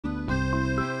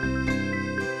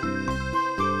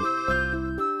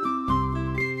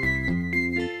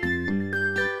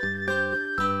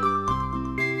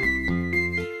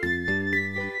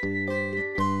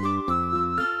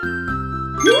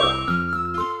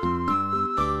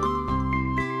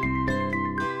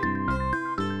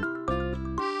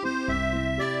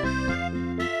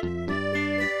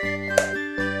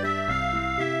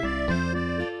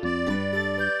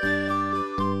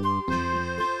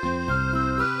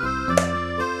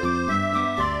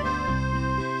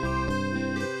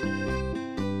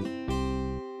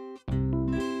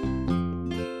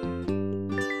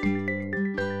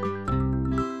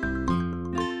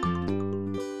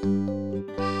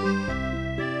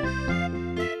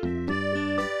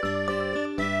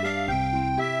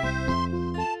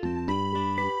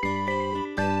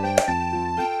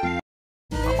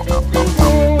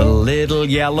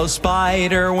little yellow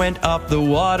spider went up the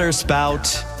water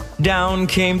spout. Down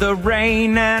came the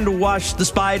rain and washed the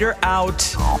spider out.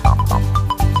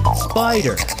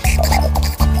 Spider.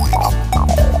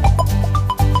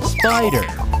 Spider.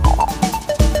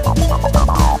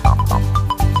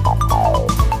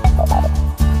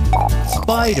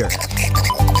 Spider.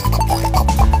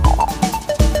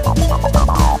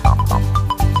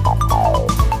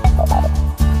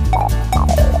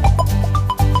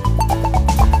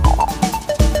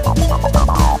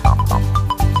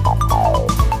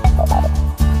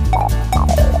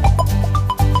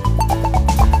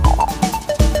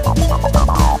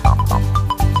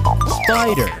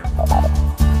 Spider.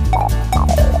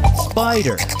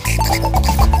 Spider.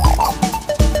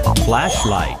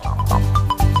 Flashlight.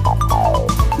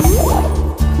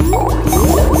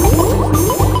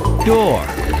 Door.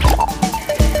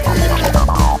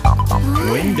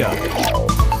 Window.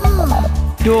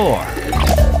 Door.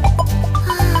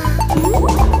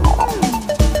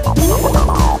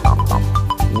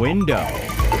 Window.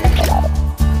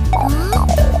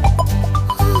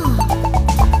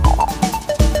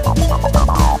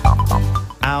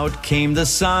 Out came the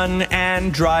sun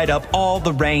and dried up all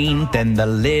the rain. Then the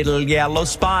little yellow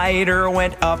spider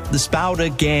went up the spout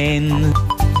again.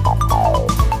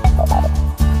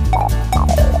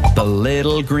 The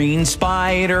little green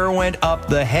spider went up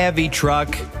the heavy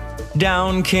truck.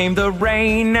 Down came the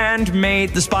rain and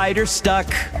made the spider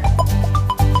stuck.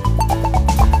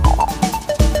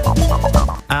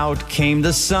 Out came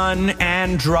the sun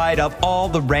and dried up all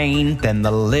the rain. Then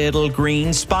the little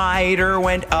green spider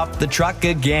went up the truck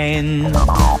again.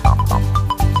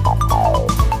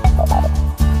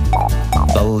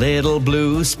 The little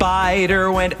blue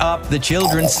spider went up the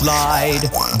children's slide.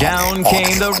 Down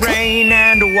came the rain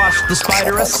and washed the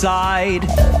spider aside.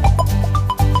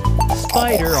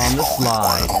 Spider on the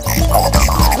slide.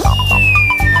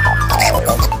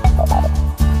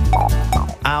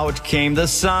 Out came the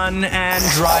sun and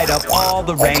dried up all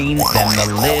the rain. Then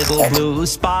the little blue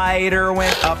spider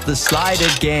went up the slide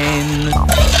again.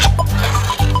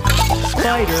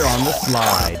 Spider on the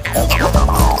slide.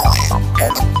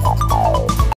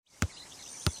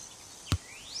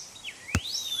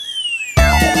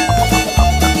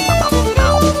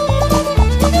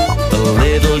 The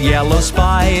little yellow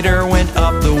spider went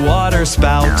up the water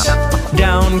spout.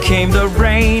 Down came the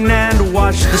rain and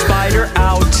washed the spider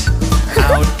out.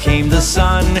 Out came the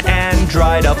sun and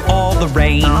dried up all the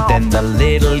rain. Then the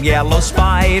little yellow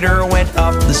spider went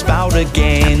up the spout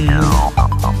again.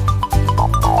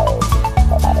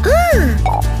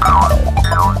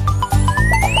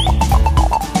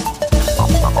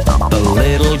 The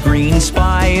little green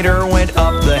spider went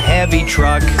up the heavy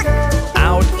truck.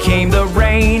 Out came the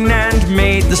rain and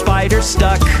made the spider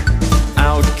stuck.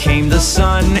 Out came the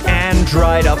sun and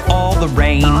dried up all the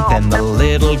rain. Then the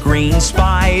little green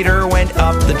spider went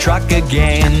up the truck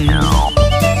again.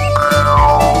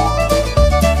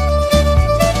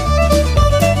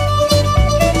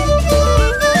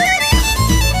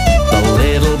 The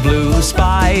little blue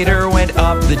spider went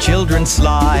up the children's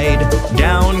slide.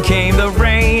 Down came the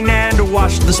rain and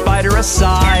washed the spider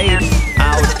aside.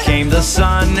 Out came the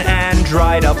sun and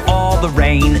dried up all the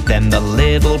rain. Then the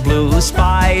little blue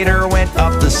spider went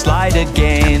up the slide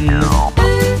again.